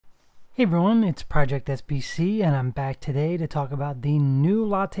Hey everyone, it's Project SBC and I'm back today to talk about the new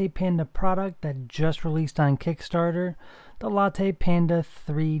Lattepanda product that just released on Kickstarter, the Lattepanda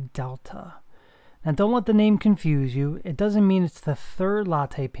 3 Delta. Now don't let the name confuse you, it doesn't mean it's the third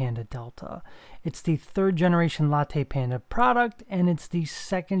Lattepanda Delta. It's the third generation Lattepanda product and it's the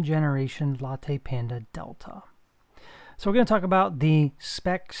second generation Lattepanda Delta. So we're going to talk about the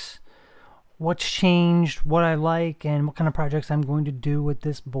specs, what's changed, what I like, and what kind of projects I'm going to do with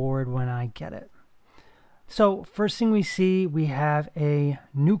this board when I get it. So first thing we see, we have a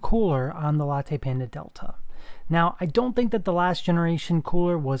new cooler on the Lattepanda Delta. Now, I don't think that the last generation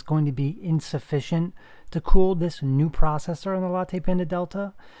cooler was going to be insufficient to cool this new processor on the Lattepanda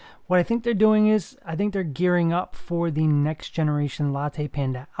Delta. What I think they're doing is, I think they're gearing up for the next generation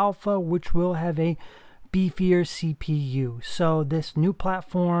Lattepanda Alpha, which will have a beefier CPU. So this new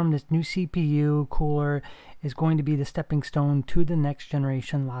platform, this new CPU cooler is going to be the stepping stone to the next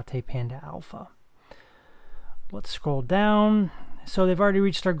generation Lattepanda Alpha. Let's scroll down. So they've already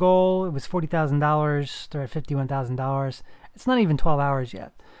reached their goal. It was $40,000. They're at $51,000. It's not even 12 hours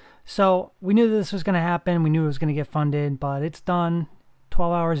yet. So we knew that this was going to happen. We knew it was going to get funded, but it's done.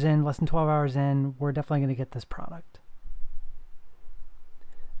 12 hours in, less than 12 hours in, we're definitely going to get this product.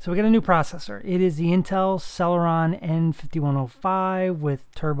 So we got a new processor. It is the Intel Celeron N5105 with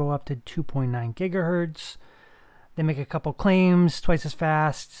turbo up to 2.9 gigahertz. They make a couple claims, twice as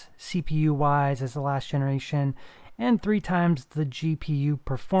fast CPU-wise as the last generation, and 3 times the GPU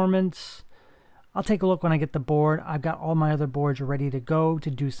performance. I'll take a look when I get the board. I've got all my other boards ready to go to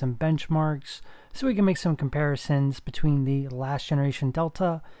do some benchmarks so we can make some comparisons between the last generation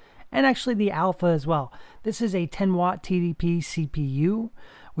Delta and actually the Alpha as well. This is a 10 watt TDP CPU,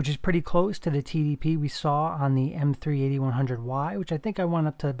 which is pretty close to the TDP we saw on the M38100Y, which I think I went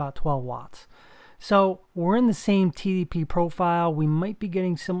up to about 12 watts. So we're in the same TDP profile. We might be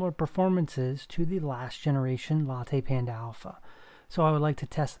getting similar performances to the last generation Lattepanda Alpha. So I would like to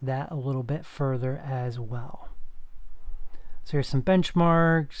test that a little bit further as well. So here's some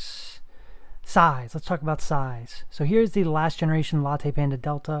benchmarks. Size, let's talk about size. So here's the last generation Lattepanda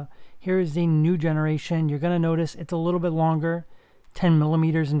Delta. Here's the new generation. You're going to notice it's a little bit longer, 10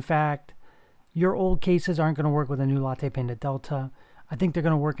 millimeters in fact. Your old cases aren't going to work with a new Lattepanda Delta. I think they're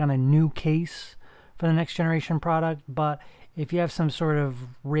going to work on a new case for the next generation product, but if you have some sort of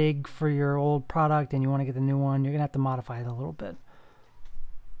rig for your old product and you want to get the new one, you're going to have to modify it a little bit.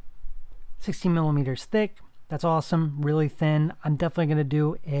 16 millimeters thick. That's awesome, really thin. I'm definitely going to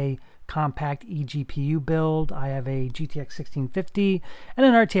do a compact eGPU build. I have a GTX 1650 and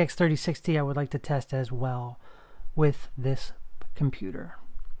an RTX 3060 I would like to test as well with this computer.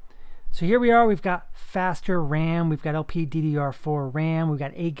 So here we are, we've got faster RAM, we've got LPDDR4 Ram, we've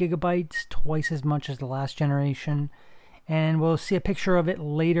got 8 gigabytes, twice as much as the last generation. And we'll see a picture of it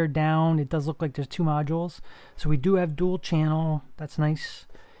later down. It does look like there's 2 modules. So we do have dual channel, that's nice.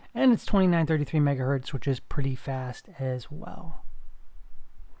 And it's 2933 megahertz, which is pretty fast as well.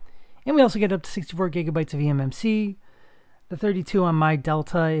 And we also get up to 64 gigabytes of eMMC. The 32 on my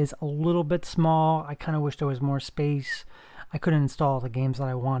Delta is a little bit small. I kind of wish there was more space. I couldn't install the games that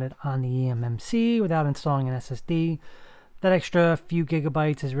I wanted on the eMMC without installing an SSD. That extra few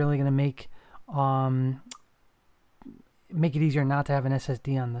gigabytes is really going to make it easier not to have an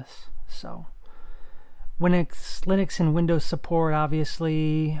SSD on this. So Linux and Windows support,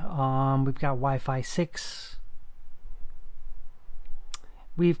 obviously. We've got Wi-Fi 6.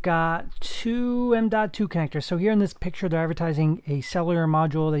 We've got 2 M.2 connectors. So here in this picture, they're advertising a cellular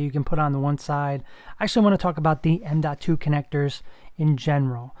module that you can put on the one side. I actually want to talk about the M.2 connectors in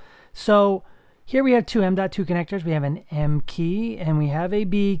general. So here we have 2 M.2 connectors. We have an M key and we have a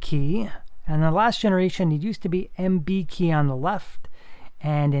B key. And the last generation, it used to be MB key on the left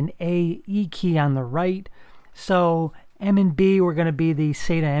and an AE key on the right. So M and B were going to be the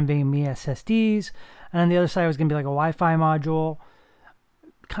SATA NVMe SSDs. And on the other side was going to be like a Wi-Fi module.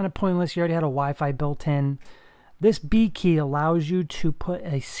 Kind of pointless. You already had a Wi-Fi built in. This B key allows you to put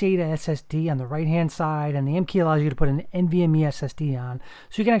a SATA SSD on the right hand side, and the M key allows you to put an NVMe SSD on.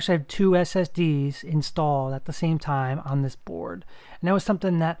 So you can actually have 2 SSDs installed at the same time on this board. And that was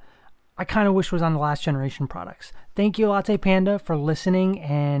something that I kind of wish was on the last generation products. Thank you, Lattepanda, for listening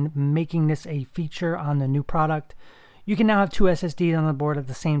and making this a feature on the new product. You can now have 2 SSDs on the board at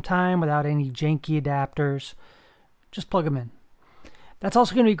the same time without any janky adapters. Just plug them in. That's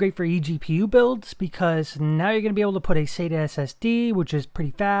also going to be great for eGPU builds because now you're going to be able to put a SATA SSD, which is pretty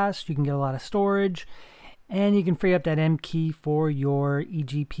fast. You can get a lot of storage, and you can free up that M key for your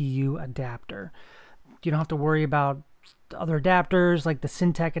eGPU adapter. You don't have to worry about other adapters like the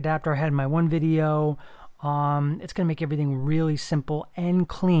Syntec adapter I had in my one video. It's going to make everything really simple and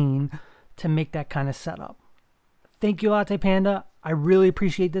clean to make that kind of setup. Thank you, Lattepanda. I really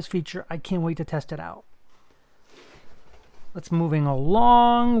appreciate this feature. I can't wait to test it out. Let's moving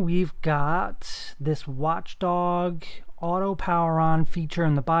along. We've got this Watchdog auto power on feature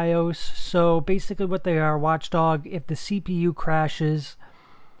in the BIOS. So basically what they are, Watchdog, if the CPU crashes,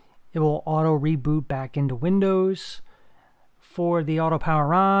 it will auto reboot back into Windows. For the auto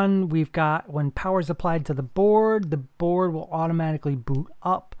power on, we've got when power is applied to the board will automatically boot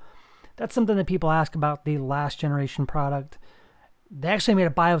up. That's something that people ask about the last generation product. They actually made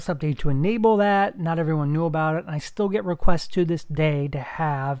a BIOS update to enable that. Not everyone knew about it, and I still get requests to this day to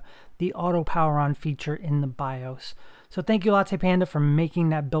have the auto power on feature in the BIOS. So thank you, Lattepanda, for making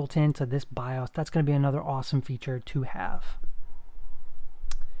that built into this BIOS. That's going to be another awesome feature to have.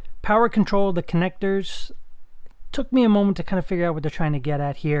 Power control, the connectors. Took me a moment to kind of figure out what they're trying to get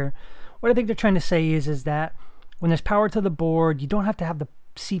at here. What I think they're trying to say is that when there's power to the board, you don't have to have the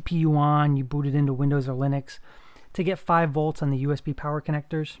CPU on, you boot it into Windows or Linux to get 5 volts on the USB power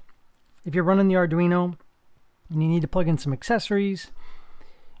connectors. If you're running the Arduino and you need to plug in some accessories,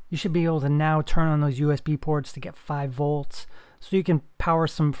 you should be able to now turn on those USB ports to get 5 volts so you can power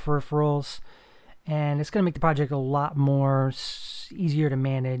some peripherals, and it's going to make the project a lot more easier to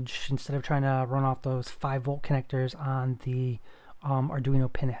manage instead of trying to run off those 5 volt connectors on the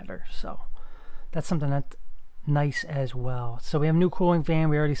Arduino pin header. So that's something that's nice as well. So we have a new cooling fan.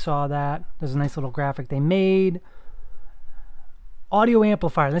 We already saw that. There's a nice little graphic they made. Audio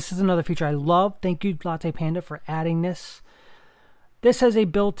amplifier. This is another feature I love. Thank you, Lattepanda, for adding this. This has a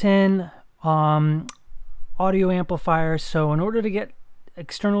built-in audio amplifier. So in order to get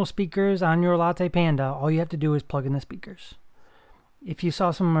external speakers on your Lattepanda, all you have to do is plug in the speakers. If you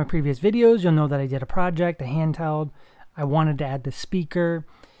saw some of my previous videos, you'll know that I did a project, a handheld. I wanted to add the speaker.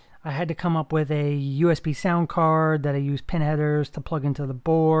 I had to come up with a USB sound card that I used pin headers to plug into the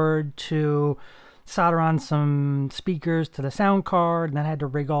board, to solder on some speakers to the sound card, and then I had to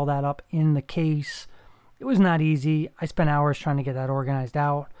rig all that up in the case. It was not easy. I spent hours trying to get that organized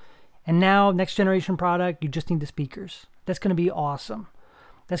out. And now, next generation product, you just need the speakers. That's going to be awesome.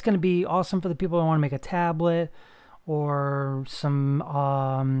 That's going to be awesome for the people who want to make a tablet or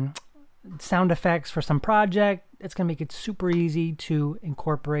some sound effects for some project. It's going to make it super easy to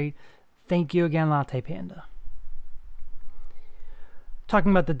incorporate. Thank you again, Lattepanda.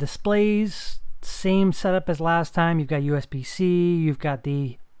 Talking about the displays, same setup as last time. You've got USB-C, you've got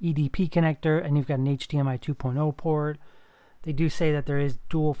the EDP connector, and you've got an HDMI 2.0 port. They do say that there is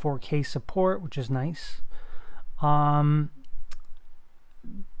dual 4K support, which is nice. Pin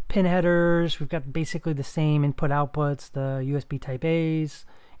headers, we've got basically the same input outputs, the USB Type A's,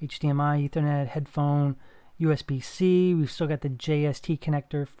 HDMI, Ethernet, headphone, USB-C. We've still got the JST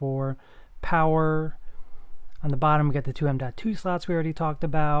connector for power. On the bottom, we got the two M.2 slots we already talked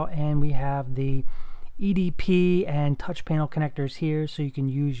about, and we have the EDP and touch panel connectors here, so you can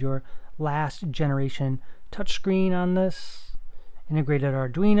use your last generation touchscreen on this. Integrated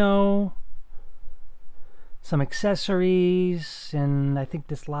Arduino. Some accessories, and I think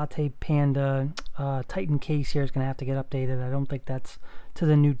this Lattepanda Titan case here is going to have to get updated. I don't think that's to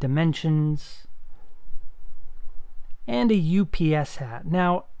the new dimensions. And a UPS hat.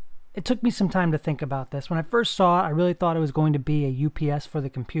 Now, it took me some time to think about this. When I first saw it, I really thought it was going to be a UPS for the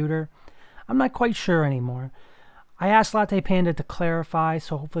computer. I'm not quite sure anymore. I asked Lattepanda to clarify,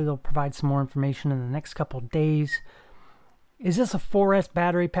 so hopefully they'll provide some more information in the next couple of days. Is this a 4S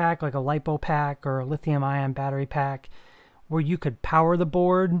battery pack, like a LiPo pack or a lithium-ion battery pack, where you could power the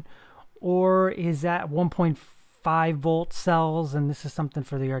board? Or is that 1.5 volt cells, and this is something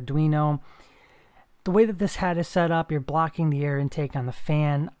for the Arduino? The way that this hat is set up, you're blocking the air intake on the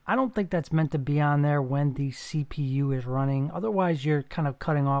fan. I don't think that's meant to be on there when the CPU is running. Otherwise, you're kind of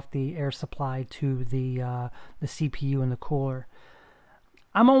cutting off the air supply to the CPU and the cooler.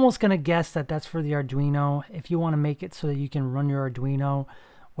 I'm almost going to guess that that's for the Arduino. If you want to make it so that you can run your Arduino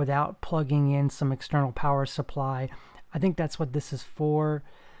without plugging in some external power supply, I think that's what this is for.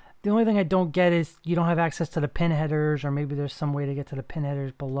 The only thing I don't get is you don't have access to the pin headers, or maybe there's some way to get to the pin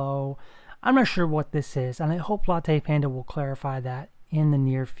headers below. I'm not sure what this is, and I hope Lattepanda will clarify that in the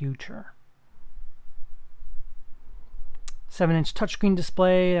near future. 7-inch touchscreen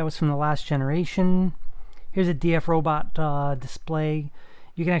display, that was from the last generation. Here's a DF Robot display.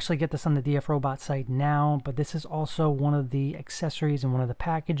 You can actually get this on the DF Robot site now, but this is also one of the accessories in one of the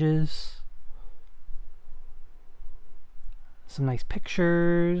packages. Some nice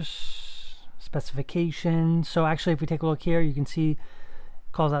pictures, specifications. So actually, if we take a look here, you can see it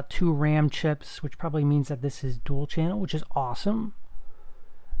calls out 2 RAM chips, which probably means that this is dual channel, which is awesome.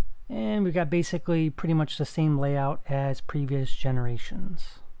 And we've got basically pretty much the same layout as previous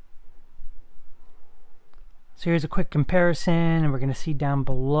generations. So here's a quick comparison, and we're going to see down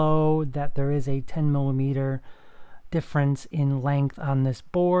below that there is a 10mm difference in length on this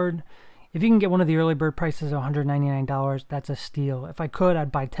board. If you can get one of the early bird prices of $199, that's a steal. If I could,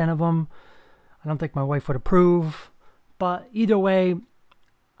 I'd buy 10 of them. I don't think my wife would approve, but either way,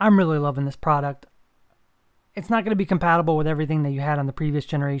 I'm really loving this product. It's not going to be compatible with everything that you had on the previous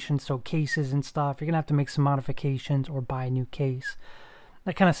generation, so cases and stuff, you're going to have to make some modifications or buy a new case.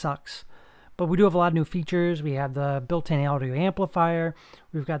 That kind of sucks. But we do have a lot of new features. We have the built-in audio amplifier.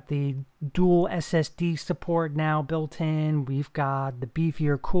 We've got the dual SSD support now built in. We've got the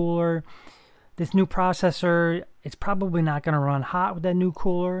beefier cooler. This new processor, it's probably not going to run hot with that new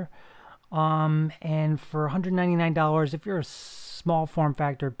cooler. And for $199, if you're a small form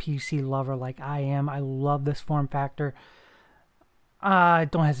factor PC lover like I am, I love this form factor.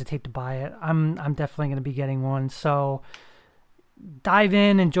 Don't hesitate to buy it. I'm definitely going to be getting one. So dive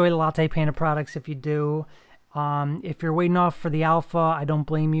in, enjoy the Lattepanda products if you do. If you're waiting off for the alpha, I don't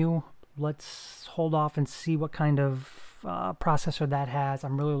blame you. Let's hold off and see what kind of processor that has.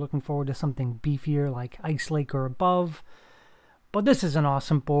 I'm really looking forward to something beefier like Ice Lake or above. But this is an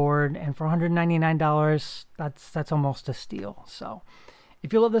awesome board, and for $199, that's almost a steal. So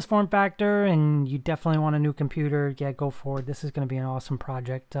if you love this form factor and you definitely want a new computer, yeah, go for it. This is going to be an awesome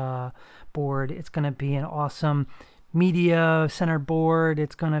project board. It's going to be an awesome media center board.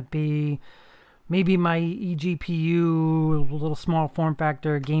 It's going to be maybe my eGPU, little small form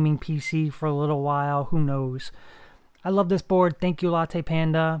factor gaming PC for a little while. Who knows? I love this board. Thank you,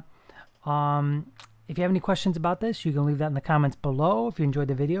 Lattepanda. If you have any questions about this, you can leave that in the comments below. If you enjoyed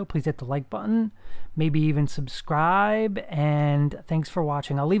the video, please hit the like button, maybe even subscribe, and thanks for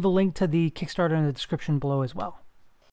watching. I'll leave a link to the Kickstarter in the description below as well.